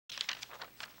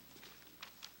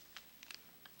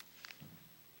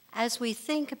As we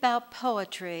think about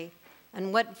poetry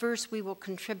and what verse we will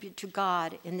contribute to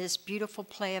God in this beautiful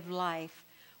play of life,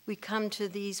 we come to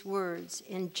these words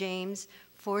in James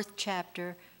 4th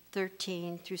chapter,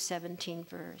 13 through 17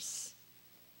 verse.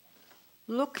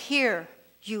 Look here,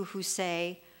 you who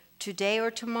say, today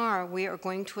or tomorrow we are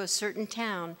going to a certain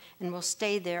town and will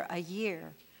stay there a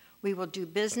year. We will do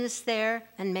business there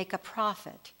and make a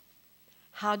profit.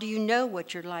 How do you know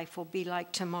what your life will be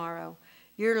like tomorrow?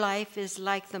 Your life is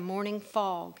like the morning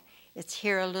fog. It's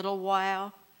here a little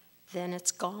while, then it's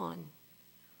gone.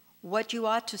 What you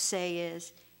ought to say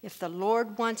is, if the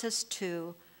Lord wants us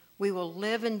to, we will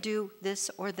live and do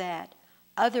this or that.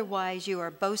 Otherwise, you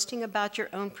are boasting about your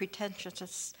own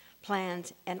pretentious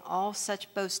plans, and all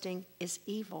such boasting is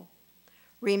evil.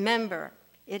 Remember,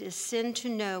 it is sin to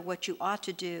know what you ought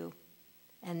to do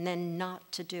and then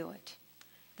not to do it.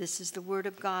 This is the word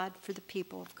of God for the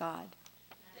people of God.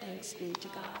 Thanks be to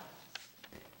God.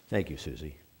 Thank you,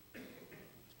 Susie.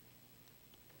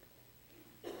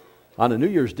 On a New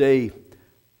Year's Day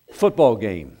football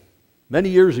game, many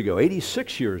years ago,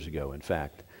 86 years ago, in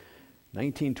fact,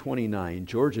 1929,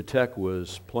 Georgia Tech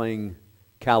was playing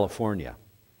California.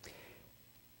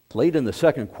 Late in the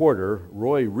second quarter,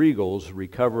 Roy Riegels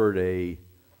recovered a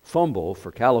fumble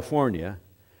for California,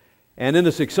 and in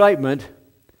this excitement,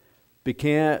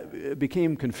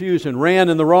 became confused and ran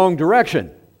in the wrong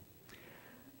direction.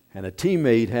 And a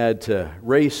teammate had to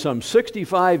race some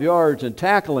 65 yards and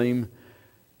tackle him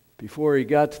before he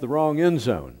got to the wrong end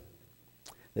zone.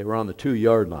 They were on the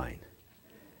 2-yard line.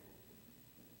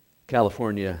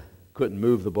 California couldn't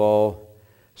move the ball,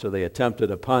 so they attempted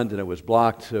a punt, and it was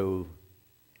blocked, so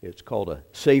it's called a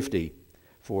safety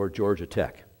for Georgia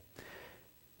Tech.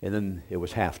 And then it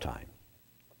was halftime.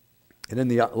 And in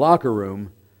the locker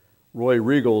room, Roy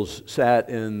Riegels sat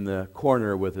in the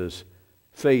corner with his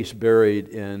face buried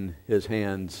in his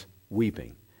hands,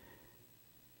 weeping.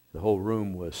 The whole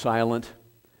room was silent,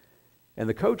 and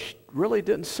the coach really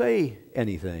didn't say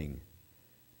anything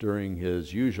during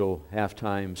his usual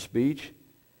halftime speech.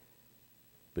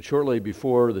 But shortly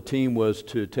before the team was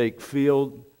to take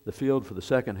the field for the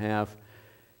second half,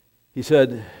 he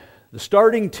said, the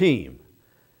starting team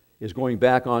is going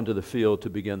back onto the field to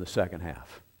begin the second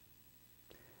half.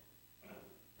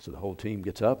 So the whole team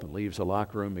gets up and leaves the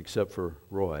locker room except for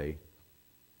Roy,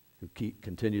 who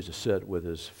continues to sit with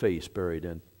his face buried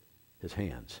in his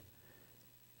hands.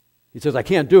 He says, I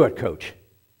can't do it, Coach.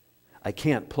 I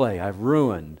can't play. I've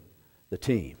ruined the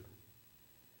team.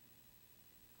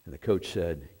 And the coach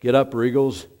said, get up,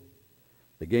 Riegels.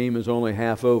 The game is only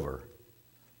half over.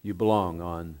 You belong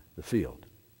on the field.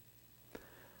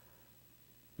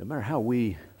 No matter how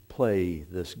we play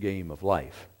this game of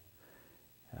life,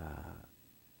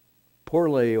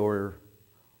 poorly or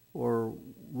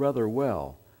rather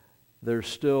well, there's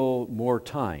still more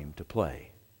time to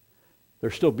play. There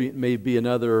still may be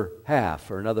another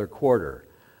half or another quarter.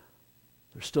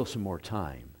 There's still some more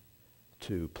time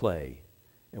to play,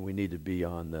 and we need to be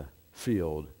on the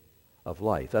field of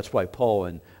life. That's why Paul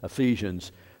in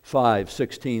Ephesians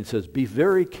 5:16 says, be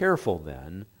very careful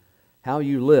then how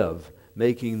you live,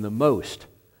 making the most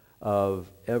of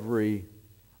every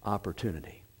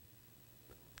opportunity.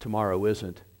 Tomorrow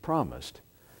isn't promised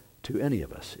to any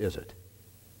of us, is it?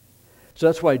 So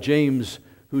that's why James,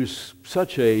 who's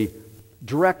such a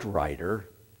direct writer,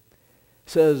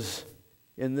 says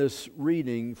in this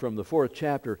reading from the 4th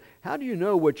chapter, how do you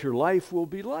know what your life will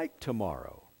be like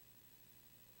tomorrow?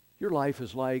 Your life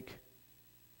is like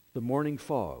the morning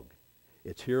fog.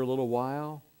 It's here a little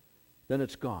while, then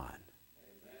it's gone.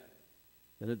 Amen.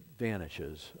 Then it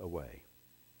vanishes away.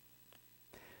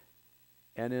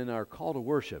 And in our call to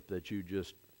worship that you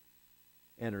just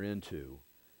enter into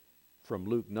from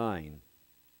Luke 9,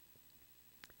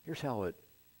 here's how it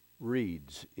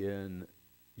reads in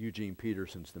Eugene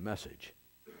Peterson's The Message.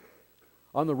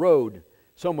 On the road,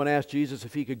 someone asked Jesus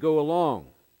if he could go along.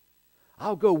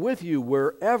 I'll go with you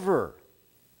wherever,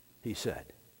 he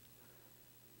said.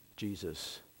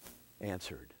 Jesus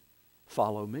answered,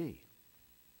 follow me.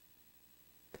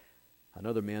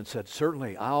 Another man said,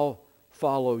 certainly, I'll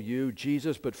follow you,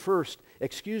 Jesus, but first,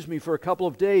 excuse me for a couple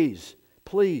of days,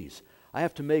 please. I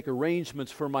have to make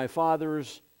arrangements for my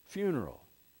father's funeral.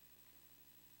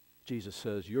 Jesus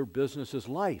says, your business is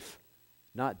life,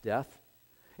 not death.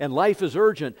 And life is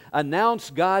urgent.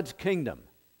 Announce God's kingdom.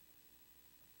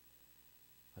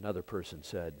 Another person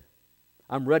said,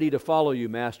 I'm ready to follow you,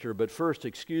 Master, but first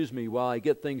excuse me while I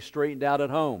get things straightened out at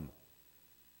home.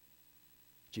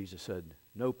 Jesus said,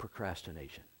 no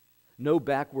procrastination, no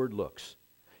backward looks.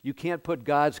 You can't put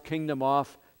God's kingdom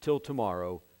off till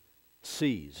tomorrow.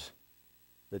 Seize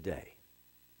the day.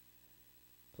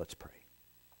 Let's pray.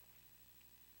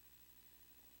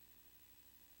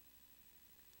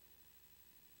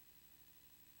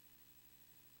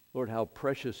 Lord, how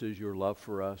precious is your love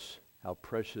for us. How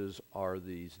precious are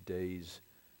these days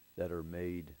that are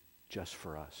made just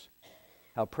for us.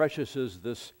 How precious is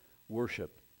this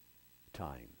worship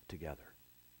time together.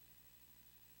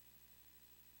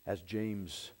 As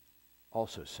James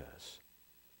also says,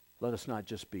 let us not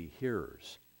just be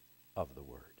hearers of the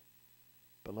word,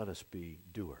 but let us be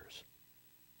doers.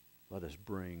 Let us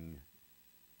bring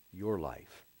your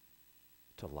life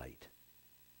to light.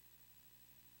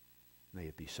 May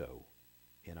it be so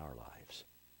in our lives.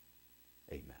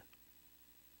 Amen.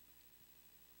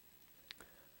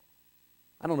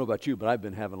 I don't know about you, but I've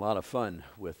been having a lot of fun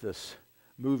with this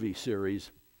movie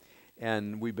series.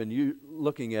 And we've been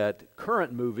looking at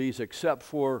current movies, except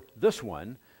for this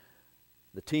one.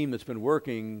 The team that's been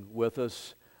working with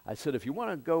us, I said, if you want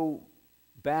to go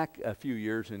back a few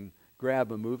years and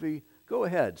grab a movie, go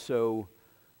ahead. So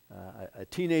a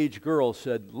teenage girl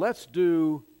said, let's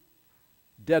do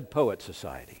Dead Poet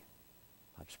Society.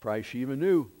 I'm surprised she even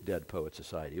knew Dead Poet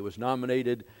Society. It was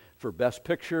nominated for Best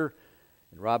Picture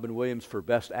and Robin Williams for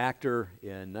Best Actor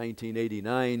in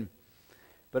 1989.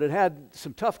 But it had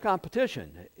some tough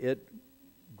competition. It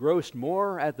grossed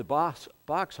more at the box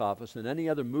office than any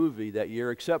other movie that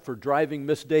year except for Driving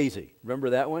Miss Daisy.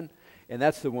 Remember that one? And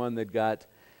that's the one that got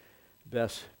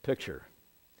Best Picture.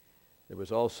 There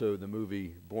was also the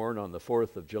movie Born on the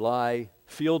 4th of July,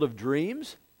 Field of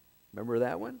Dreams. Remember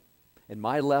that one? And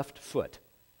My Left Foot.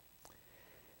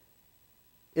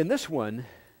 In this one,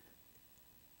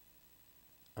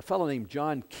 a fellow named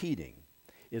John Keating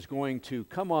is going to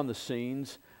come on the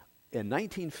scenes in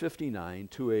 1959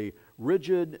 to a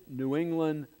rigid New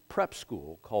England prep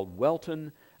school called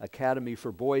Welton Academy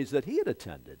for Boys that he had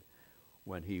attended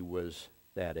when he was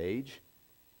that age.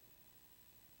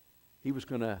 He was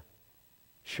going to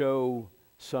show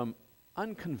some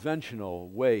unconventional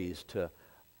ways to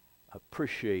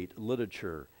appreciate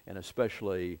literature and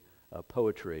especially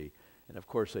poetry. And of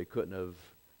course, they couldn't have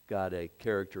got a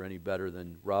character any better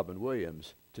than Robin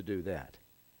Williams to do that.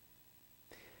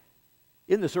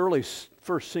 In this early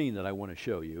first scene that I want to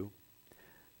show you,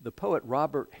 the poet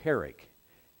Robert Herrick,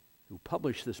 who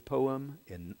published this poem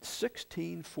in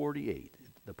 1648,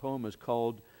 the poem is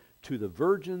called To the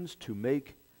Virgins to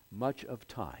Make Much of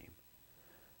Time.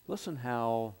 Listen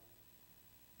how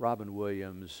Robin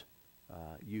Williams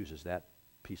uses that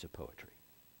piece of poetry.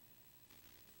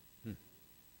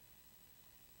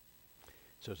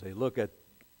 So as they look at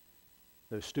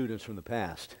those students from the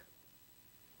past,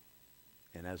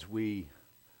 and as we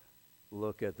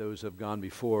look at those who have gone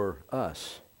before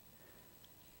us,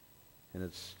 and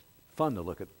it's fun to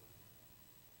look at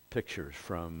pictures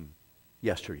from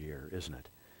yesteryear, isn't it?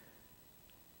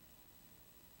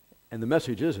 And the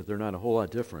message is that they're not a whole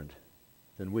lot different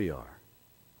than we are.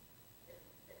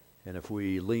 And if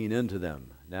we lean into them,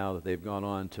 now that they've gone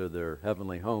on to their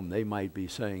heavenly home, they might be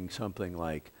saying something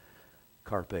like,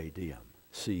 Carpe diem,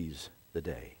 seize the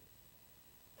day.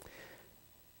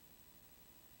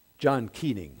 John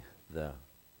Keating, the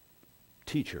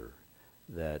teacher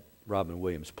that Robin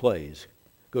Williams plays,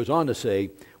 goes on to say,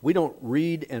 we don't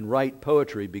read and write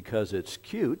poetry because it's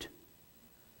cute.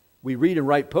 We read and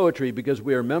write poetry because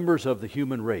we are members of the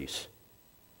human race,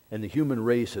 and the human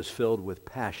race is filled with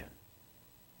passion.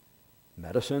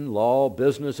 Medicine, law,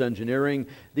 business, engineering,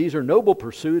 these are noble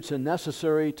pursuits and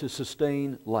necessary to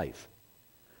sustain life.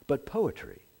 But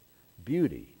poetry,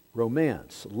 beauty,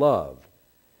 romance, love,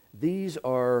 these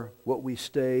are what we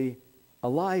stay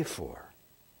alive for.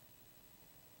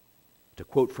 To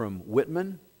quote from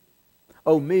Whitman,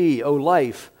 O me, O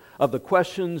life, of the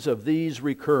questions of these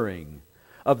recurring,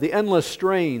 of the endless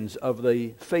strains of the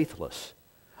faithless,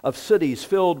 of cities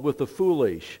filled with the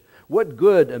foolish, what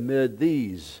good amid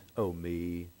these, O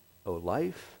me, O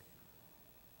life?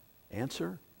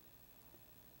 Answer,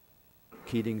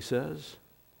 Keating says,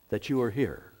 that you are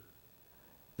here,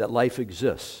 that life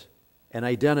exists, an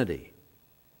identity,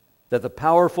 that the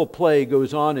powerful play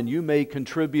goes on and you may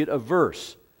contribute a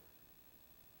verse,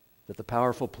 that the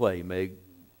powerful play may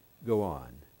go on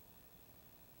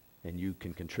and you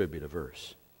can contribute a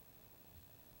verse.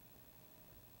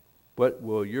 What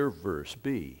will your verse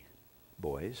be,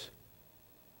 boys?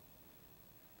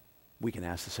 We can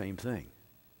ask the same thing,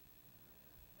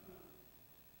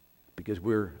 because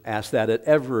we're asked that at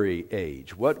every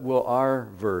age. What will our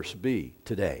verse be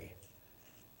today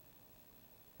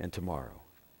and tomorrow?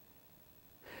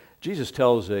 Jesus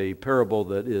tells a parable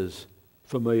that is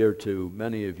familiar to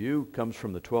many of you, comes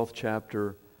from the 12th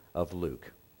chapter of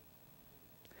Luke.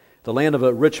 The land of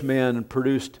a rich man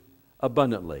produced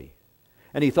abundantly,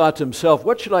 And he thought to himself,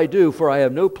 what should I do, for I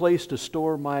have no place to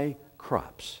store my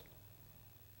crops?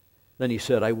 Then he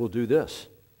said, I will do this.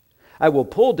 I will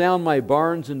pull down my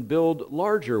barns and build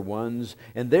larger ones,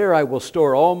 and there I will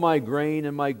store all my grain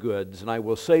and my goods. And I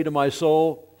will say to my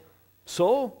soul,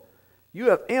 soul, you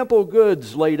have ample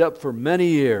goods laid up for many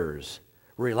years.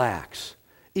 Relax,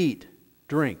 eat,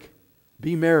 drink,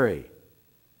 be merry.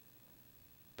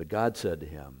 But God said to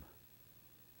him,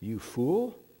 you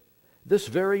fool, this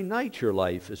very night your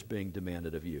life is being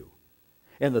demanded of you.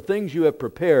 And the things you have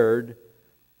prepared,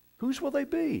 whose will they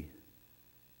be?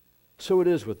 So it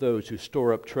is with those who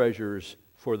store up treasures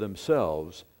for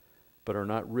themselves, but are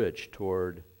not rich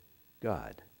toward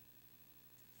God.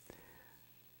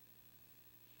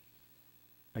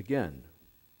 Again,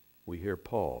 we hear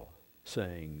Paul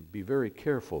saying, be very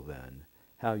careful then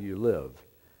how you live,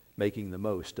 making the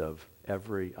most of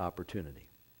every opportunity.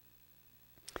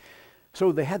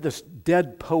 So they had this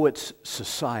Dead Poets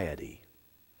Society,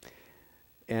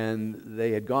 and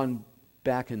they had gone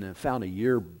back and found a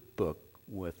yearbook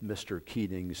with Mr.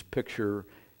 Keating's picture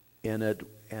in it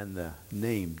and the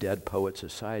name Dead Poets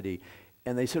Society.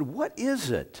 And they said, what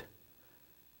is it,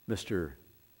 Mr.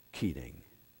 Keating?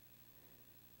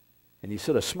 And he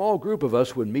said, a small group of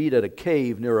us would meet at a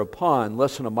cave near a pond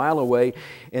less than a mile away,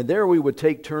 and there we would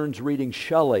take turns reading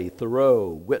Shelley, Thoreau,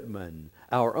 Whitman,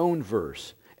 our own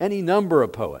verse, any number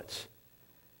of poets.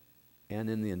 And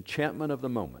in the enchantment of the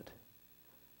moment,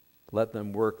 let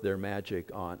them work their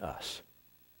magic on us.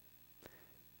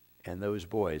 And those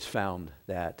boys found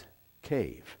that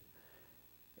cave.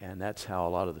 And that's how a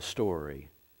lot of the story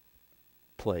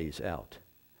plays out.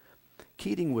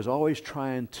 Keating was always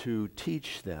trying to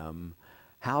teach them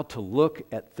how to look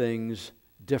at things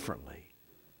differently,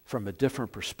 from a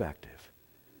different perspective.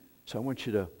 So I want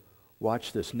you to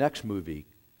watch this next movie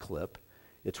clip.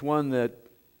 It's one that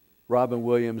Robin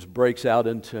Williams breaks out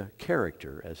into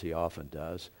character, as he often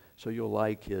does. So you'll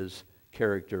like his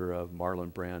character of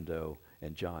Marlon Brando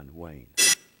and John Wayne.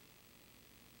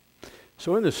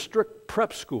 So in this strict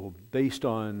prep school based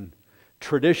on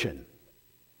tradition,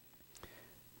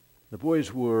 the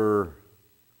boys were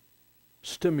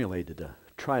stimulated to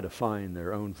try to find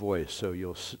their own voice. So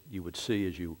you would see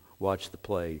as you watch the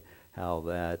play how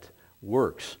that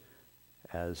works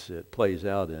as it plays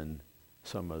out in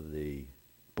some of the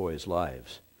boys'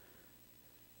 lives.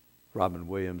 Robin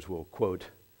Williams will quote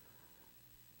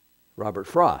Robert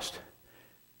Frost,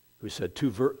 who said,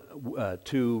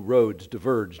 two roads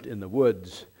diverged in the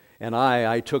woods, and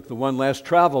I took the one less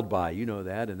traveled by. You know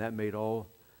that, and that made all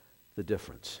the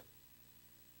difference.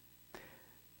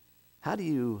 How do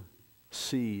you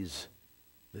seize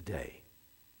the day,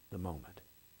 the moment?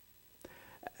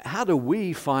 How do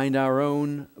we find our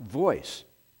own voice?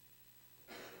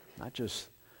 Not just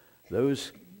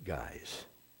those guys.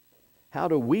 How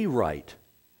do we write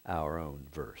our own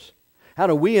verse? How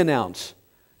do we announce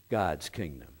God's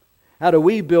kingdom? How do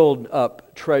we build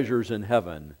up treasures in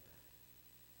heaven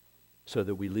so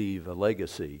that we leave a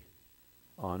legacy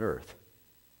on earth?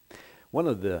 One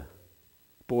of the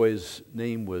boys'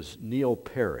 name was Neil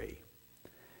Perry.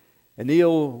 And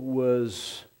Neil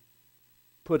was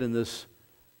put in this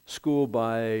school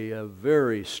by a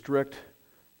very strict,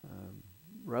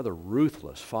 rather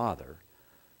ruthless father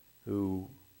who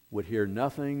would hear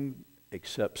nothing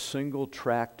except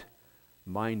single-tracked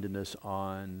mindedness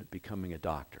on becoming a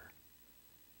doctor.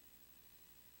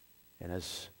 And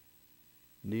as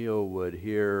Neil would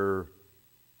hear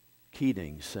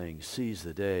Keating saying, seize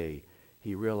the day,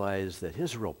 he realized that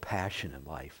his real passion in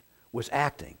life was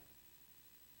acting.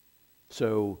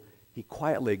 So he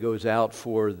quietly goes out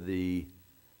for the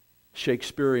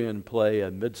Shakespearean play,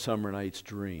 A Midsummer Night's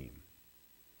Dream.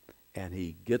 And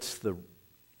he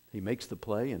makes the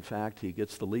play. In fact, he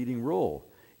gets the leading role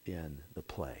in the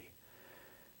play.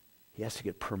 He has to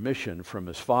get permission from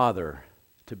his father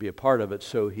to be a part of it,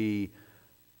 so he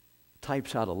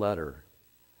types out a letter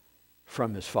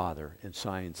from his father and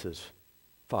signs his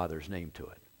father's name to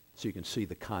it. So you can see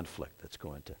the conflict that's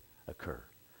going to occur.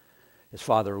 His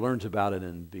father learns about it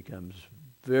and becomes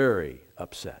very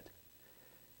upset.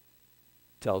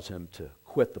 Tells him to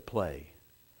quit the play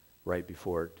right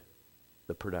before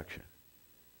the production.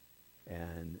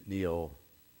 And Neil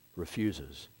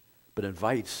refuses, but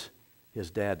invites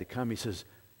his dad to come. He says,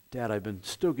 Dad, I've been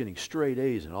still getting straight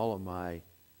A's in all of my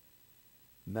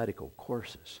medical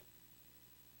courses,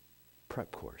 prep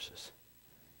courses.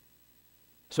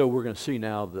 So we're going to see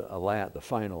now the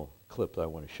final clip that I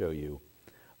want to show you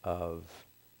of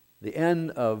the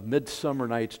end of Midsummer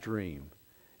Night's Dream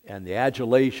and the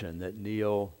adulation that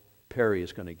Neil Perry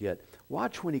is going to get.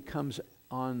 Watch when he comes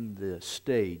on the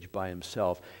stage by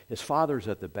himself. His father's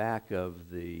at the back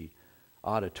of the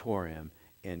auditorium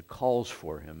and calls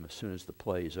for him as soon as the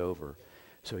play is over.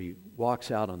 So he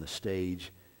walks out on the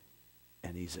stage,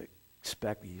 and he's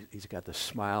got the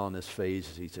smile on his face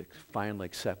as he's finally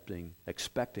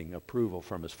expecting approval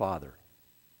from his father.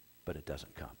 But it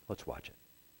doesn't come. Let's watch it.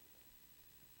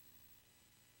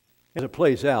 As it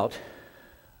plays out,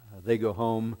 they go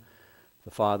home.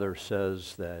 The father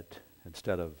says that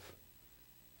instead of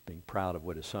being proud of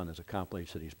what his son has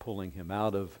accomplished, that he's pulling him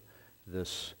out of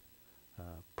this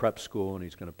prep school and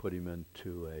he's going to put him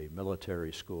into a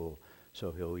military school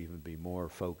so he'll even be more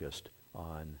focused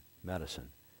on medicine.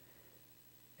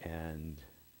 And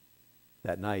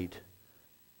that night,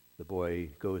 the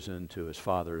boy goes into his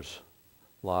father's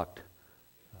locked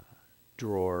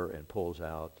drawer and pulls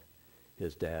out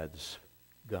his dad's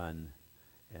gun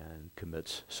and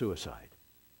commits suicide.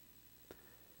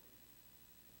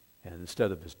 And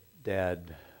instead of his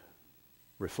dad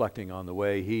reflecting on the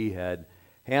way he had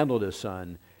handled his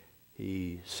son,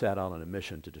 he set out on a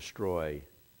mission to destroy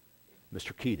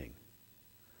Mr. Keating.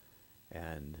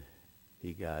 And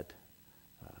he got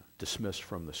dismissed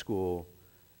from the school.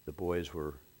 The boys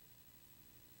were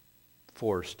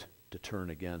forced to turn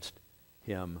against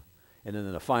him. And then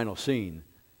in the final scene,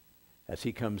 as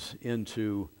he comes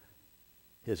into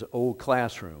his old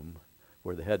classroom,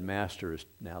 where the headmaster is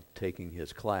now taking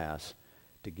his class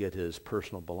to get his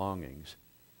personal belongings,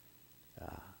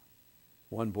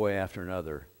 one boy after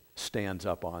another stands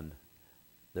up on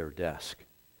their desk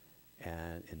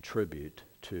and in tribute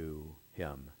to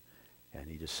him. And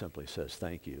he just simply says,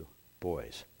 "Thank you,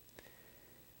 boys."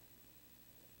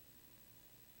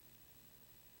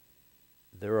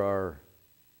 There are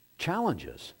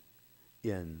challenges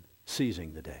in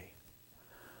seizing the day.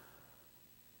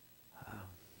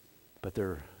 But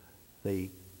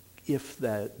if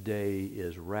that day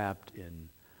is wrapped in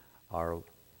our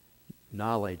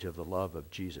knowledge of the love of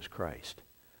Jesus Christ,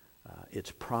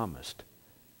 it's promised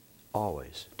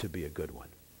always to be a good one.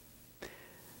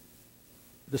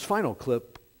 This final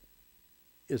clip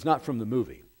is not from the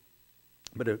movie,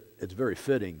 but it's very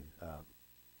fitting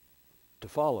to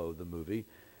follow the movie,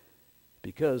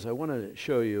 because I want to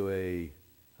show you a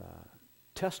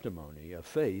testimony of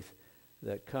faith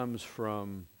that comes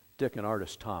from Dick and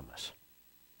Artis Thomas.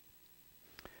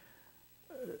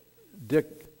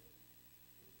 Dick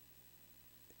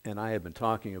and I have been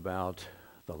talking about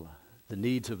the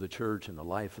needs of the church and the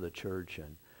life of the church,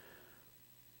 and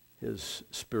his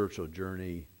spiritual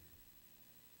journey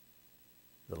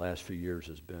the last few years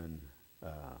has been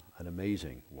an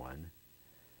amazing one.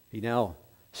 He's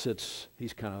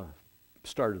kind of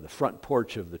started the front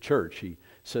porch of the church. He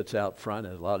sits out front,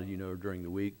 as a lot of you know, during the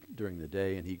week, during the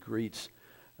day, and he greets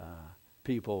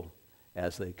people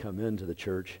as they come into the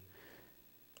church.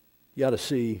 You ought to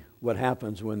see what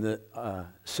happens when the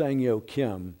Sangyo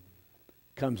Kim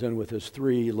comes in with his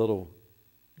 3 little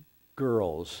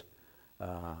girls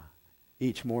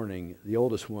each morning. The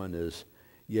oldest one is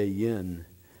Ye Yin,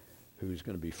 who's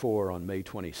going to be 4 on May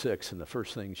 26th, and the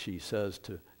first thing she says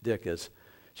to Dick as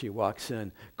she walks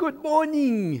in, "Good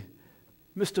morning,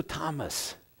 Mr.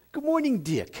 Thomas. Good morning,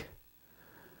 Dick."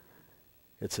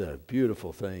 It's a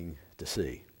beautiful thing to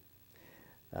see.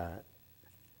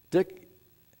 Dick,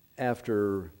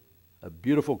 after a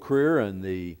beautiful career in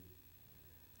the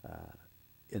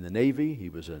Navy, he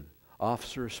was an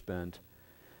officer, spent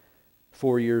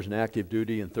 4 years in active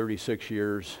duty and 36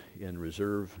 years in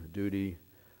reserve duty,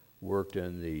 worked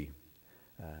in the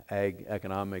ag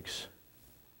economics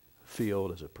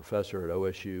field as a professor at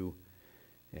OSU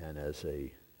and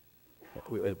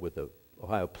with the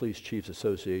Ohio Police Chiefs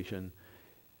Association.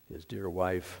 His dear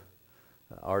wife,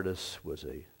 Artis, was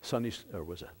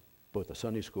both a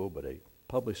Sunday school but a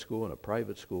public school and a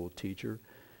private school teacher.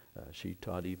 She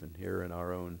taught even here in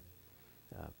our own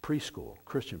preschool,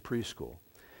 Christian preschool.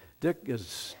 Dick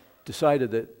has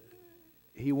decided that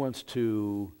he wants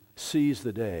to seize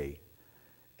the day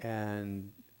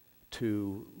and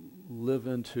to live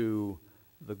into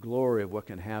the glory of what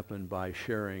can happen by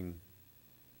sharing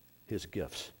his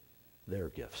gifts, their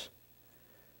gifts.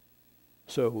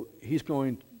 So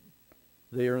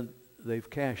they've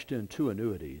cashed in 2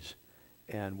 annuities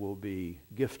and will be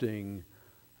gifting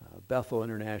Bethel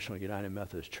International United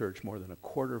Methodist Church more than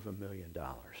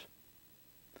 $250,000.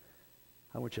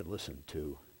 I want you to listen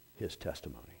to his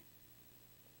testimony.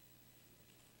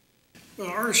 Well,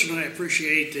 Artis and I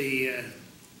appreciate the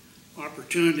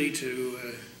opportunity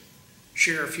to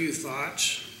share a few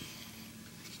thoughts.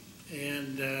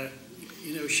 And,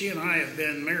 she and I have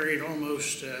been married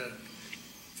almost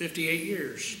 58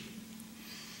 years.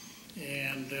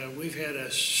 And we've had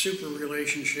a super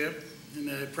relationship. In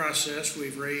the process,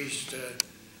 we've raised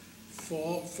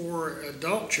four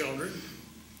adult children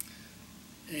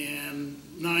and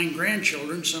 9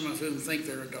 grandchildren, some of whom think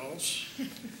they're adults.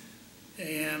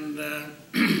 And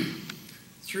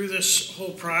through this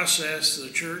whole process, the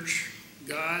church,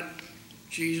 God,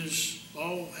 Jesus,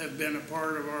 all have been a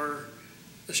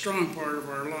strong part of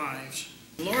our lives.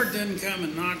 The Lord didn't come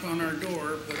and knock on our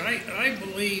door, but I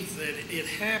believe that it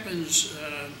happens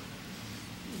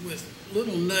with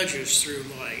little nudges through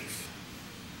life.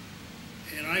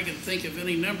 And I can think of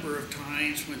any number of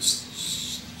times when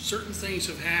certain things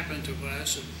have happened to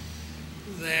us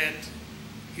that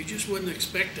you just wouldn't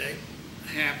expect to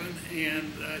happen,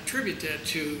 and attribute that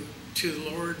to the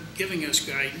Lord giving us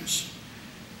guidance.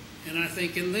 And I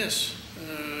think in this,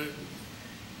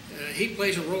 He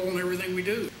plays a role in everything we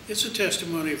do. It's a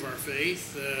testimony of our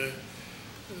faith,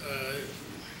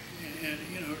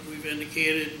 and we've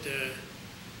indicated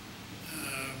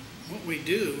what we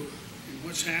do and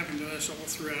what's happened to us all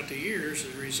throughout the years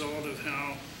as a result of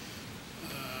how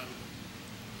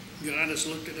God has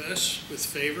looked at us with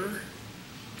favor.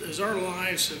 As our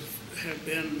lives have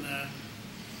been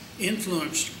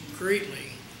influenced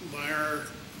greatly by our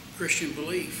Christian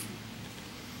belief.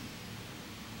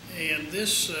 And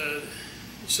this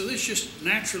just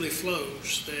naturally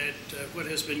flows, that what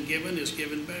has been given is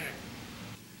given back.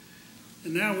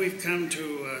 And now we've come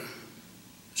to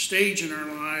a stage in our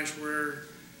lives where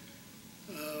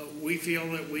we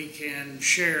feel that we can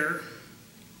share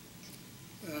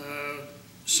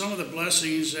some of the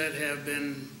blessings that have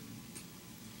been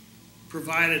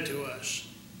provided to us.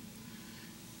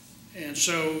 And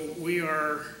so we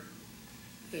are,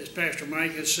 as Pastor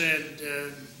Mike has said,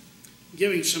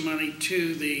 giving some money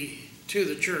to the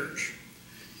church.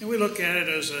 And we look at it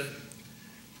as a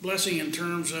blessing in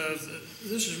terms of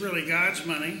this is really God's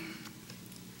money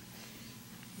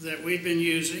that we've been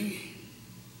using,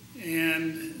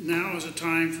 and now is a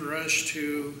time for us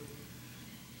to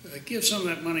give some of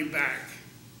that money back.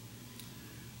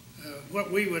 What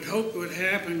we would hope would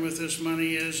happen with this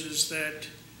money is that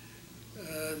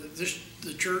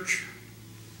the church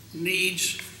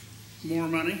needs more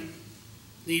money,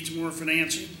 needs more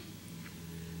financing,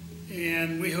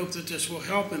 and we hope that this will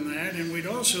help in that. And we'd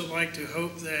also like to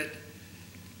hope that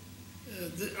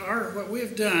what we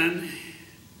have done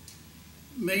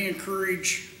may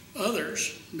encourage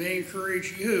others, may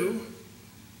encourage you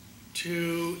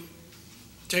to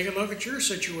take a look at your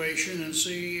situation and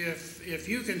see if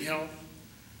you can help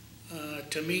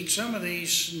to meet some of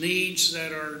these needs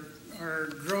that are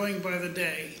growing by the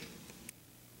day.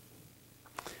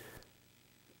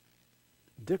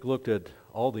 Dick looked at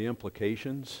all the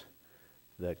implications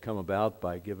that come about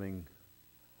by giving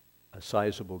a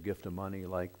sizable gift of money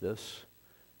like this,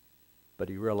 but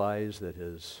he realized that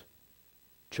his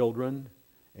children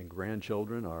and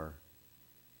grandchildren are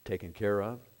taken care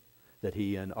of, that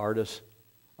he and artists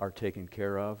are taken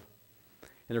care of.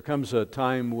 And there comes a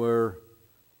time where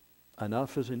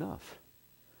enough is enough.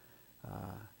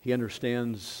 He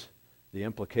understands the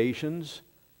implications,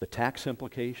 the tax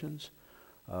implications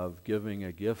of giving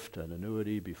a gift, an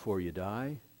annuity before you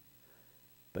die.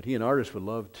 But he and artists would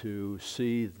love to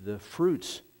see the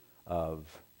fruits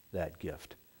of that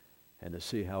gift and to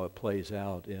see how it plays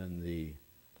out in the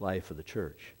life of the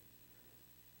church.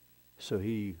 So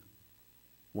he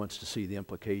wants to see the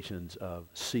implications of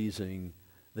seizing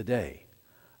the day,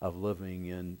 of living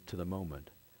into the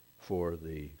moment for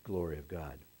the glory of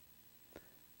God.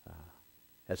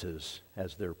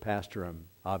 As their pastor, I'm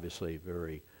obviously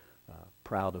very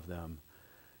proud of them,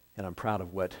 and I'm proud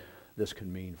of what this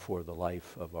can mean for the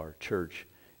life of our church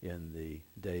in the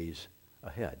days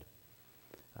ahead.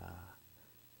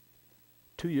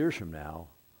 2 years from now,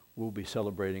 we'll be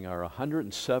celebrating our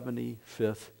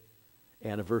 175th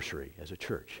anniversary as a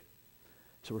church.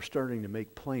 So we're starting to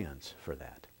make plans for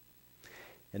that.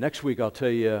 And next week I'll tell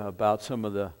you about some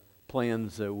of the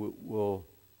plans that will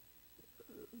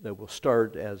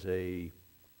start as a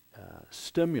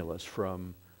stimulus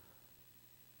from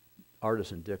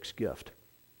Artisan Dick's gift,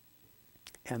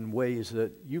 and ways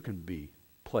that you can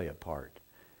play a part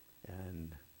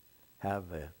and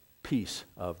have a piece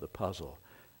of the puzzle.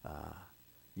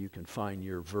 You can find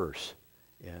your verse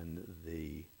in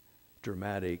the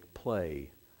dramatic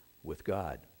play with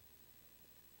God.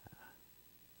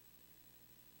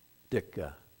 Dick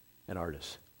and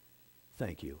Artis,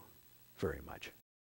 thank you very much.